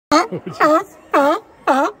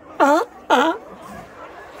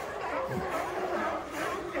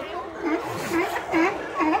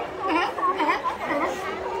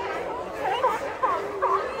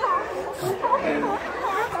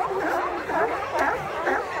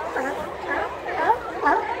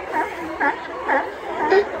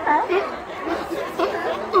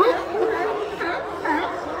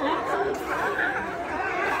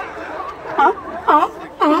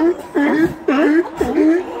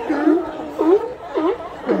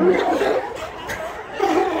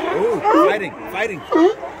Fighting.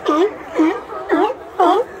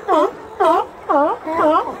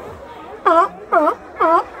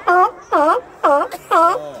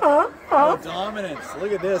 Oh, dominance.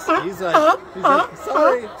 Look at this. He's like,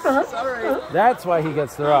 sorry. That's why he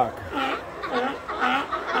gets the rock.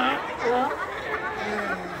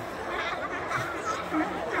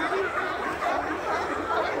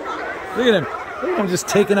 Look at him. Look at him just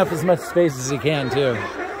taking up as much space as he can, too.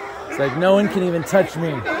 It's like no one can even touch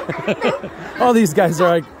me. All these guys are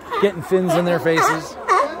like getting fins in their faces.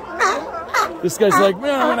 This guy's like,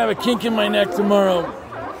 man, I'm gonna have a kink in my neck tomorrow.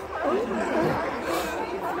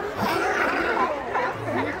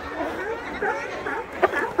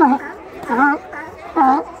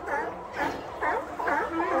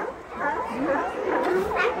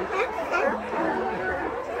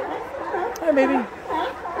 Hi, baby.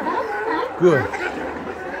 Good.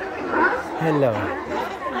 Hello.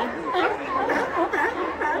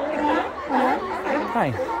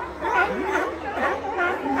 Hi.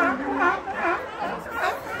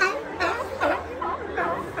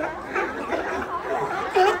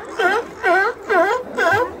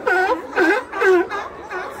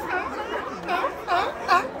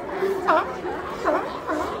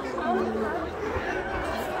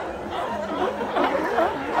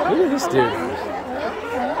 Look at this dude.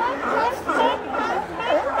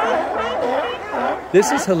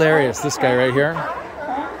 This is hilarious, this guy right here.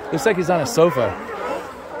 Looks like he's on a sofa.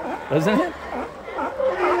 Doesn't it?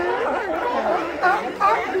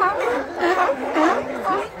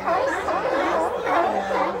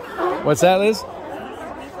 What's that, Liz?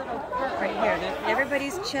 Right here.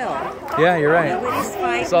 Everybody's chill. Yeah, you're right. Nobody's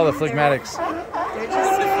fighting. It's all the phlegmatics. They're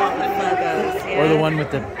just logos. Yeah. Or the one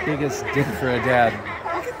with the biggest dick for a dad. Look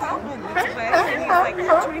at that one. That's wet. And he's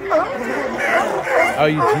like 25. Oh,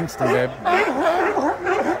 you jinxed him, babe.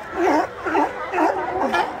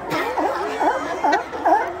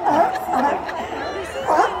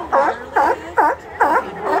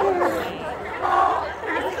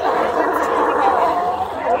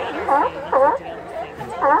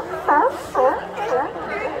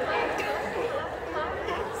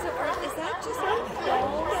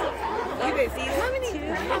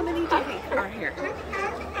 How many do you think are here?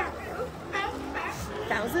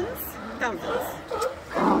 Thousands? Thousands.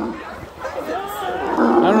 I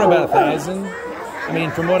don't know about 1,000. I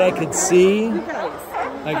mean, from what I could see,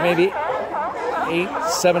 like maybe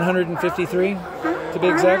 753 to be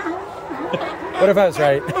exact. What if I was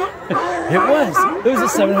right? It was a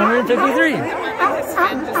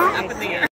 753.